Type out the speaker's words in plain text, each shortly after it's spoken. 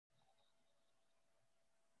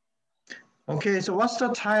Okay, so what's the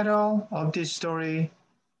title of this story?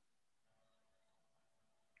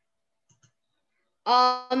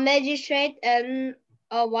 A magistrate and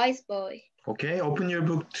a wise boy. Okay, open your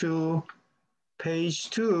book to page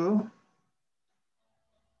 2.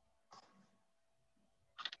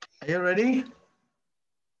 Are you ready?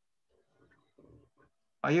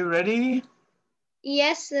 Are you ready?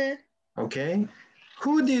 Yes, sir. Okay.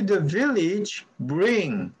 Who did the village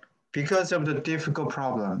bring because of the difficult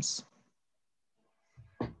problems?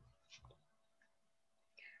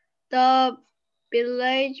 The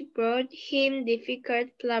village brought him difficult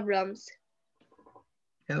problems.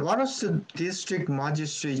 And what was the district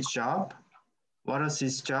magistrate's job? What was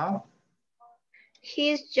his job?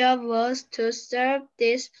 His job was to solve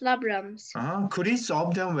these problems. Could he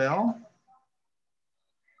solve them well?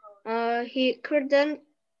 He couldn't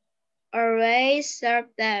always solve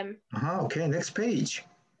them. Okay, next page.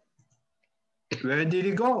 Where did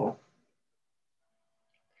he go?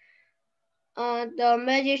 The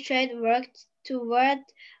magistrate worked toward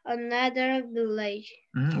another village.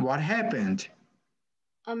 What happened?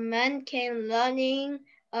 A man came running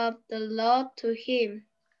up the road to him.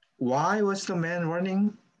 Why was the man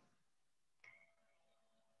running?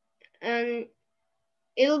 An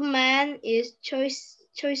ill man is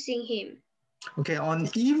chasing him. Okay, an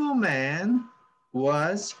evil man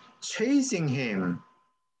was chasing him,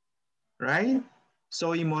 right?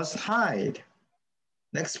 So he must hide.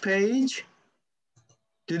 Next page.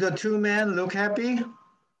 Do the two men look happy?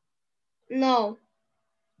 No.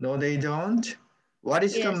 No, they don't. What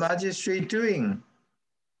is the Yes. magistrate doing?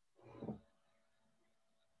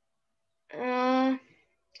 Uh,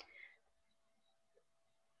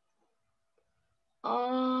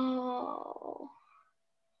 oh.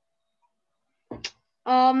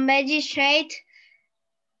 A magistrate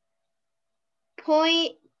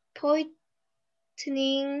point, pointing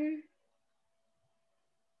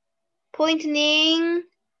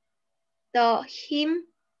the him.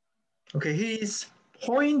 Okay, he is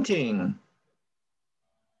pointing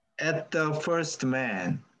at the first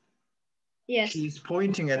man. Yes. He's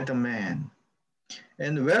pointing at the man.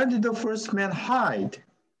 And where did the first man hide?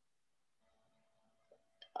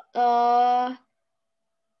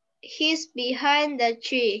 He's behind the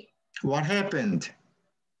tree. What happened?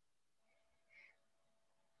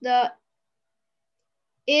 The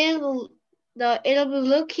ill-looking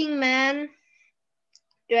man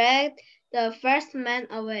dragged the first man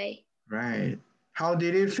away. Right. How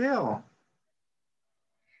did he feel?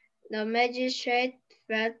 The magistrate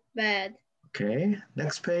felt bad. Okay,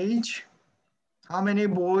 next page. How many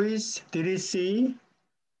boys did he see?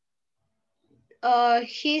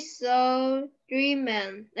 He saw three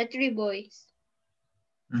boys.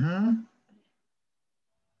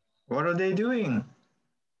 What are they doing?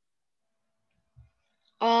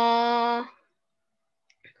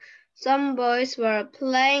 Some boys were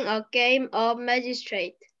playing a game of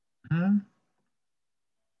magistrate.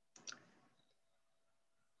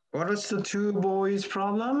 What was the two boys'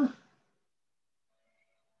 problem?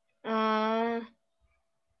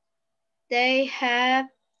 They have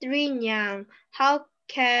three young. How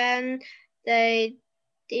can they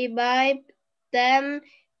divide them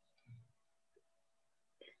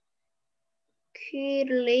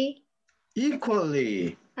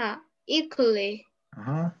equally? Equally.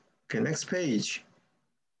 Okay, next page.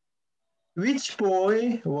 Which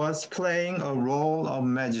boy was playing a role of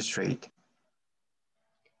magistrate?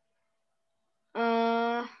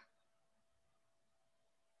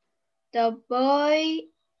 The boy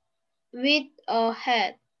with a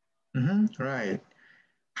hat. Right.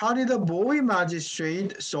 How did the boy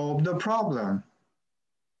magistrate solve the problem?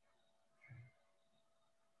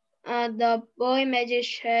 The boy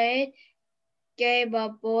magistrate gave a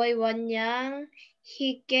boy one young.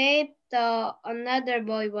 He gave the another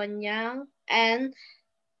boy one young, and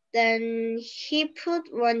then he put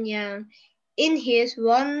one young in his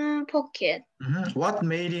one pocket. What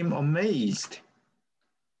made him amazed?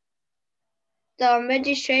 The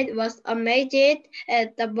magistrate was amazed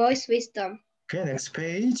at the boy's wisdom. Okay, next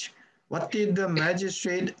page. What did the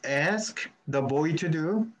magistrate ask the boy to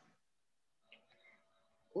do?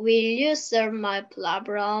 Will you solve my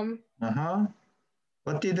problem?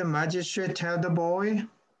 What did the magistrate tell the boy?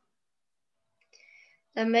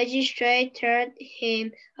 The magistrate told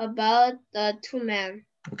him about the two men.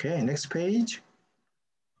 Okay, next page.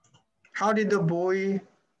 How did the boy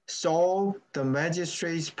solve the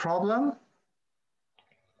magistrate's problem?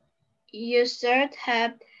 You should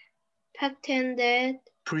have pretended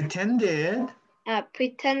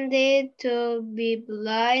to be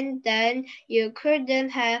blind, then you couldn't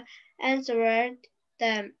have answered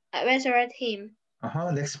him.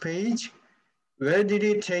 Next page. Where did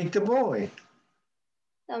he take the boy?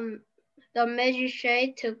 The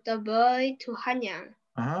magistrate took the boy to Hanyang.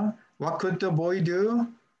 What could the boy do?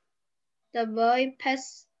 The boy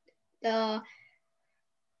passed the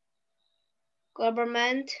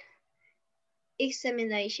government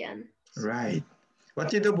examination. Right. What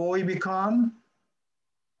did the boy become?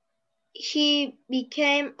 He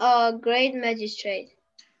became a great magistrate.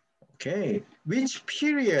 Okay. Which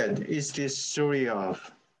period is this story of?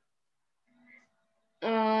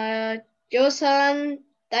 Joseon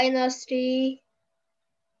Dynasty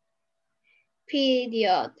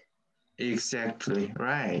period. Exactly,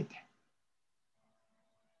 right.